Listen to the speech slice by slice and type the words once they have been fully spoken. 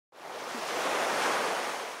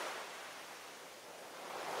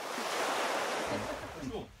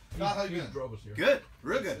Scott, how you been? Drove us here. Good,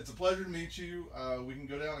 real good. It's a pleasure to meet you. We can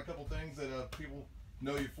go down a couple things that people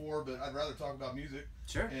know you for, but I'd rather talk about music.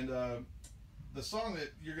 Sure. And the song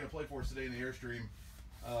that you're going to play for us today in the Airstream,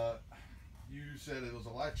 you said it was a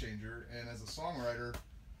life changer. And as a songwriter,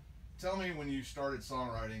 tell me when you started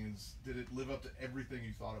songwriting, did it live up to everything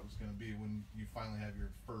you thought it was going to be when you finally have your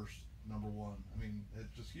first #1? I mean,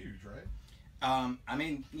 it's just huge, right? I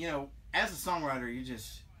mean, you know, as a songwriter, you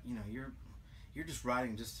just, you know, you're just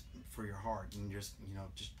writing just for your heart, and just, you know,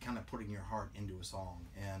 just kind of putting your heart into a song.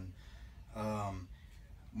 And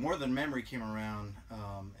More Than Memory came around,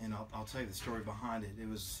 and I'll tell you the story behind it. It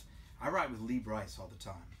was, I write with Lee Brice all the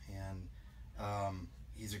time, and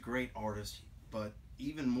he's a great artist, but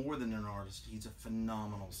even more than an artist, he's a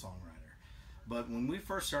phenomenal songwriter. But when we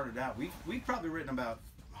first started out, we've probably written about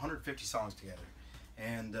 150 songs together,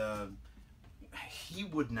 and he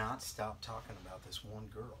would not stop talking about this one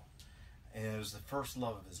girl, and it was the first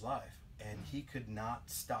love of his life, and he could not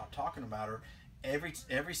stop talking about her.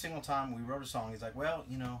 Every single time we wrote a song, he's like, well,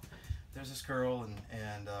 you know, there's this girl,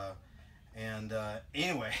 and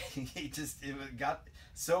anyway, it got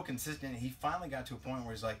so consistent. He finally got to a point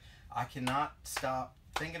where he's like, I cannot stop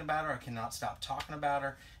thinking about her, I cannot stop talking about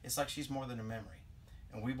her. It's like she's more than a memory.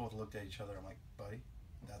 And we both looked at each other. I'm like, buddy,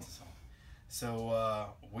 that's a song.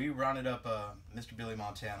 So we rounded up Mr. Billy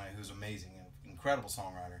Montana, who's amazing, an incredible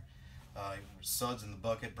songwriter. Suds in the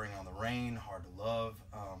Bucket, Bring on the Rain, Hard to Love,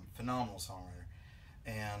 phenomenal songwriter.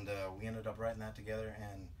 And we ended up writing that together,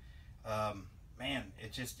 and man,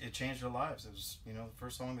 it changed our lives. It was, you know, the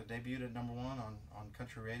first song that debuted at #1 on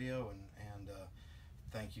country radio, and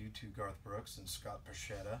thank you to Garth Brooks and Scott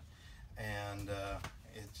Perchetta, and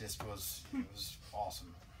it was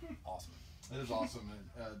awesome. It is awesome.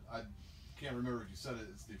 And, I can't remember if you said it.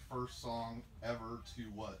 It's the first song ever to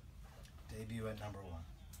what? Debut at #1.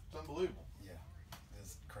 It's unbelievable. Yeah,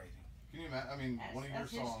 it's crazy. Can you imagine? I mean, one of your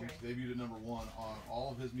songs debuted at #1 on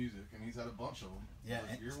all of his music, and he's had a bunch of them. Yeah,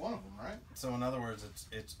 you're one of them, right? So in other words,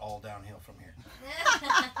 it's all downhill from here.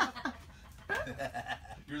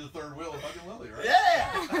 You're the third wheel of Huggin' Lily, right?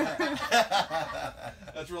 Yeah.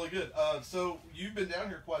 That's really good. So you've been down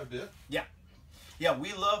here quite a bit. Yeah,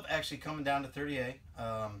 we love actually coming down to 30A.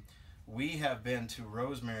 We have been to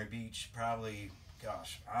Rosemary Beach probably,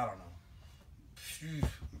 gosh, I don't know.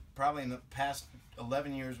 Probably in the past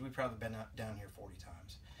 11 years, we've probably been down here 40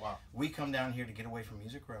 times. Wow. We come down here to get away from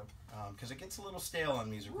Music Row, because it gets a little stale on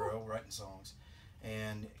Music Row, writing songs.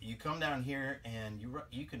 And you come down here and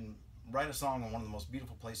you can write a song in one of the most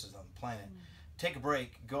beautiful places on the planet, take a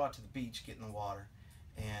break, go out to the beach, get in the water,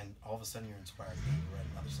 and all of a sudden you're inspired again to write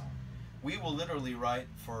another song. We will literally write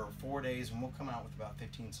for 4 days, and we'll come out with about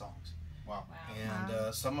 15 songs. Wow.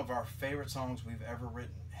 And some of our favorite songs we've ever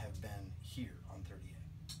written have been here on 38.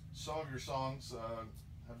 Some of your songs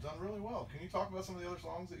have done really well. Can you talk about some of the other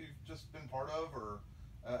songs that you've just been part of or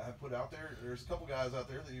have put out there? There's a couple guys out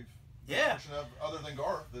there that you've of, other than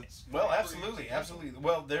Garth. That's absolutely.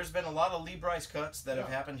 Well, there's been a lot of Lee Brice cuts that have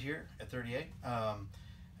happened here at 38. A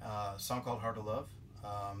song called Hard to Love.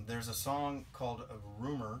 There's a song called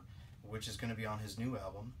Rumor, which is going to be on his new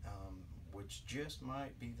album, which just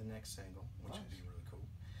might be the next single, which would be really cool.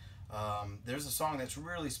 There's a song that's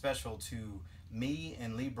really special to me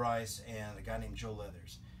and Lee Brice and a guy named Joe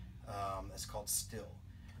Leathers. That's called Still.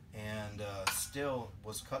 And Still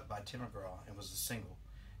was cut by Tim McGraw and was a single.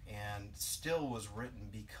 And Still was written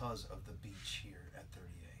because of the beach here at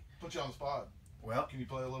 38. Put you on the spot. Well, can you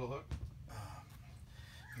play a little hook?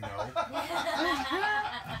 No.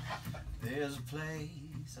 There's a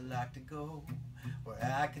place I like to go where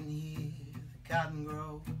I can hear the cotton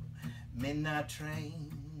grow. Midnight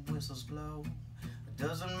train whistles blow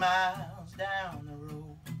 12 miles down the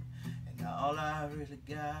road, and all I really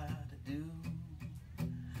gotta do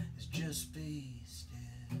is just be still.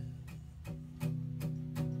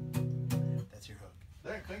 That's your hook.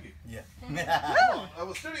 Thank you. Yeah. That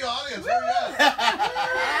was studio audience. Where you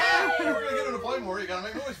at? We're gonna get him to play more. You gotta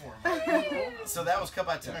make noise for him. So that was cut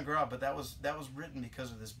by Tim McGraw, but that was written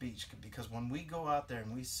because of this beach. Because when we go out there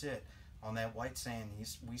and we sit on that white sand,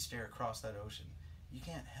 we stare across that ocean, you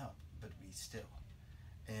can't help but be still.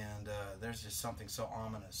 And there's just something so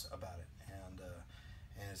ominous about it, and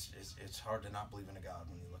it's hard to not believe in a God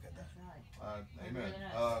when you look at that. That's right. Amen.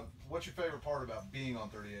 What's your favorite part about being on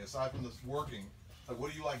 38? Aside from this working, like,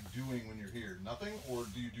 what do you like doing when you're here? Nothing, or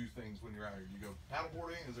do you do things when you're out here? Do you go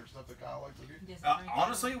paddleboarding? Is there stuff that Kyle likes to do?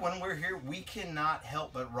 Honestly, when we're here, we cannot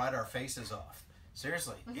help but write our faces off.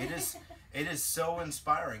 Seriously, it is so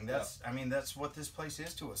inspiring. I mean, that's what this place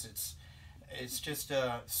is to us. It's just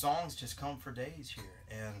songs just come for days here,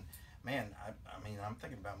 and man, I mean, I'm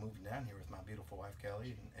thinking about moving down here with my beautiful wife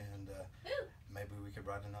Kelly, and maybe we could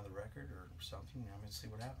write another record or something. I mean, see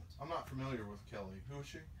what happens. I'm not familiar with Kelly. Who is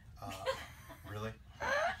she? Really?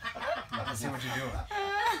 I see what you're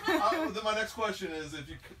doing. Then my next question is,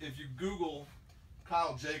 if you Google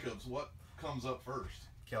Kyle Jacobs, what comes up first?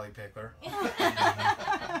 Kelly Pickler.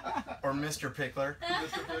 Or Mr. Pickler.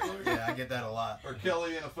 Mr. Pickler? Yeah, I get that a lot. Or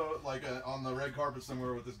Kelly in a photo, like on the red carpet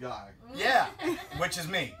somewhere with this guy. Yeah, which is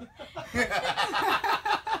me.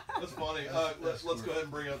 That's funny. Let's go ahead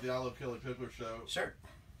and bring up the I Love Kelly Pickler show. Sure.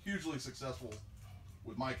 Hugely successful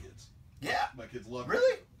with my kids. Yeah. My kids love it.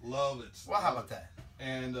 Really? Love it. Well, how about that?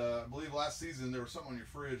 And I believe last season there was something on your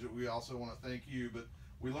fridge that we also want to thank you, but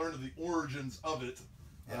we learned of the origins of it.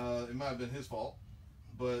 Yeah. It might have been his fault,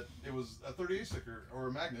 but it was a 38 sticker or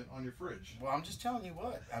a magnet on your fridge. Well, I'm just telling you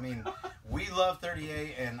what. I mean, we love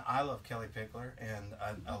 38, and I love Kelly Pickler, and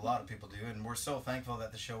a lot of people do, and we're so thankful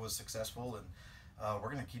that the show was successful, and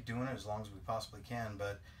we're going to keep doing it as long as we possibly can.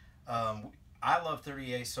 But I love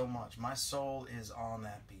 38 so much. My soul is on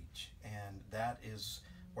that beach, and that is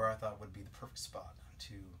where I thought would be the perfect spot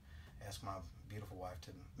to ask my beautiful wife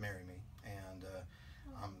to marry me, and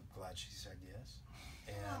I'm glad she said yes.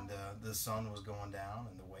 And the sun was going down,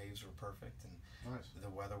 and the waves were perfect, and nice. The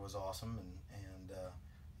weather was awesome, and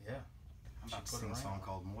yeah. I'm about to sing a song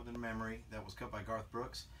called More Than a Memory that was cut by Garth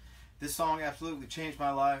Brooks. This song absolutely changed my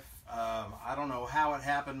life. I don't know how it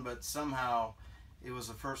happened, but somehow it was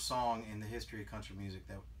the first song in the history of country music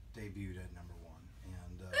that debuted at #1.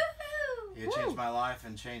 And it changed my life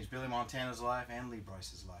and changed Billy Montana's life and Lee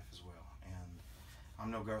Bryce's life as well. And I'm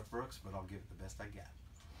no Garth Brooks, but I'll give it the best I got.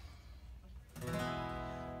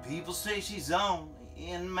 People say she's only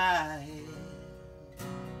in my head.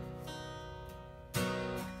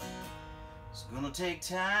 It's gonna take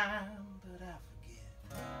time, but I forget.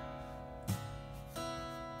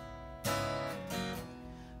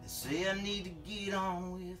 They say I need to get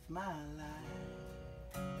on with my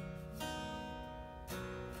life,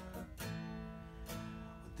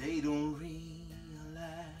 what they don't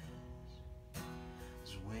realize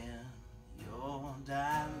is when you're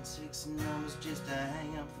dialing 6 numbers just to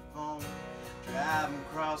hang up the phone, driving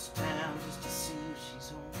across town just to see if she's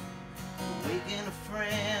home, you're waking a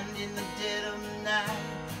friend in the dead of the night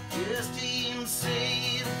just to even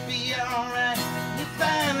say it'll be alright. You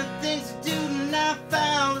find the things to do and I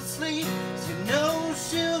fall asleep, so you know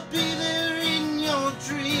she'll be there in your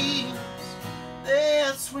dreams.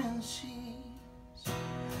 That's when she's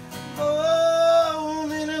more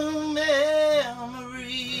than a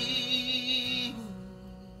memory.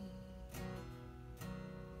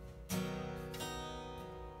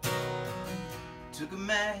 Took a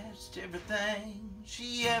match to everything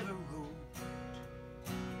she ever wrote,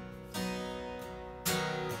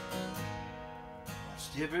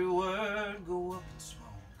 watched every word go up in smoke,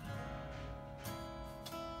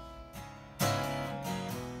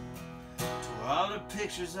 tore all her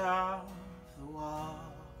pictures off the wall.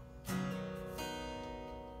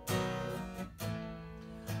 That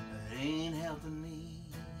ain't helping me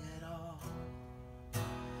at all,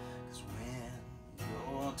 'cause when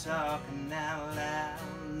you're talking out loud,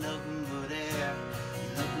 nothing but air, you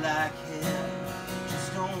look like hell, you just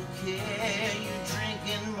don't care. You're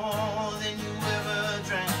drinking more than you ever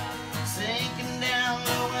drank, sinking down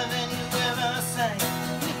lower than you ever sank.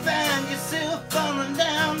 You find yourself falling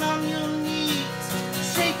down on your knees,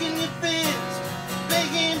 shaking your fist,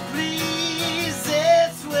 begging please.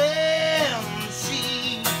 That's when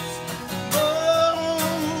she's more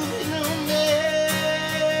than a memory.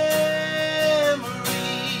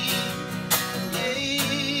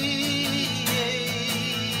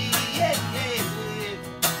 Yeah,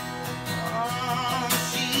 oh,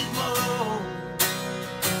 she's more.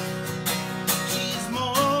 She's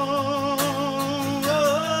more.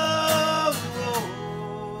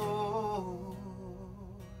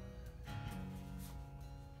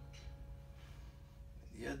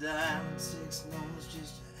 You're dialing 6 numbers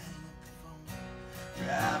just to hang up the phone,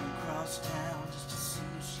 driving across town just to